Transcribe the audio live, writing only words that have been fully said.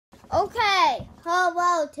Okay,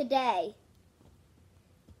 hello today.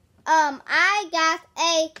 I got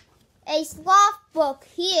a sloth book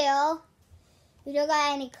here. You don't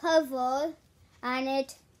got any cover on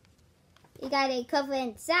it. You got a cover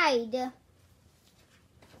inside.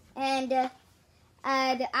 And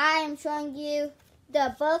I am showing you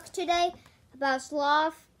the book today about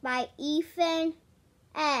Sloth by Ethan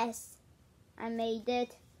S. I made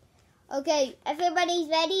it. Okay, everybody's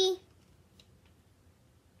ready?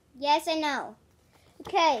 Yes or no?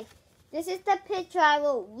 Okay, this is the picture. I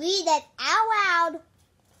will read it out loud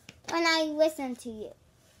when I listen to you.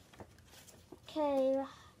 Okay,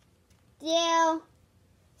 their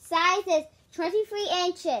size is 23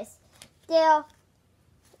 inches. Their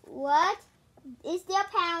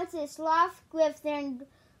parents is Sloth Griffin,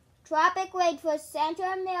 tropic range for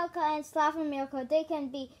Central America and South America. They can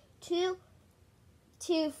be 2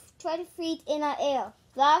 to 20 feet in the air.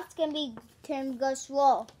 Sloths can go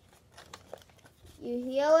slow. You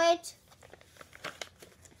hear it?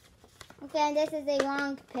 Okay, and this is a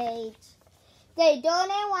long page. They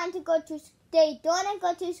don't go to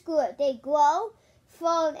school. They grow,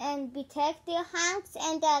 fold, and protect their hunks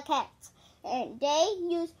and their cats. And they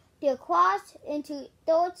use their claws into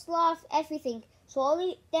those sloths everything.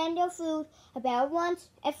 Slowly then their food about once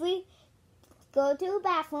every go to the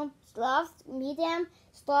bathroom. Sloths medium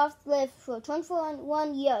sloths live for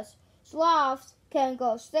 21 years. Sloths can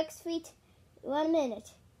go 6 feet 1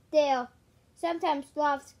 minute. They're sometimes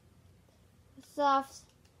sloths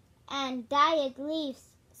and diet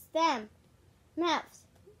leaves, stem, mouths.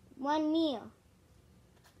 One meal,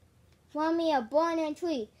 born in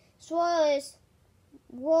tree. Sloth is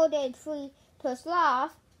worded free to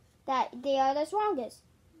sloth that they are the strongest.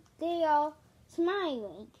 They are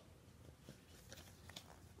smiling.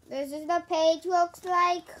 This is the page looks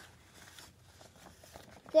like.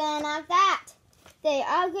 Then after that, the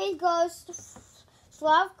ugly ghost,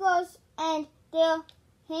 sloth goes, and they're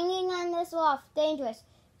hanging on the sloth. Dangerous.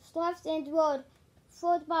 Sloths in the road.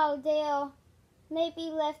 Football, they may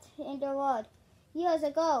be left in the road. Years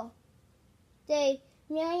ago, the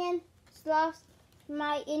million sloths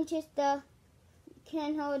might inches the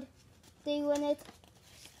can hold the unit,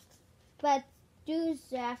 but do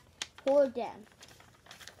that for them.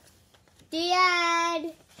 The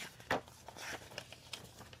end.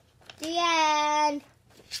 The end.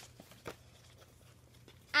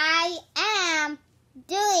 I am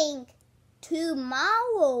doing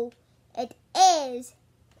tomorrow. It is.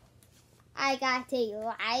 I got a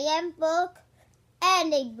lion book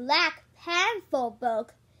and a Black Panther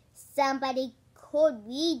book. Somebody could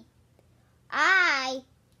read. I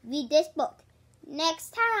read this book.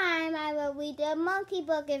 Next time I will read the monkey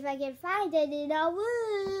book if I can find it in a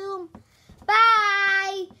room.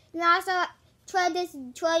 Bye. And also try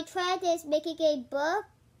this making a book,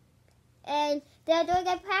 and they're doing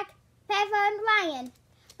a Panther and Lion.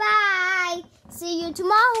 Bye. See you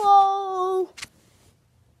tomorrow.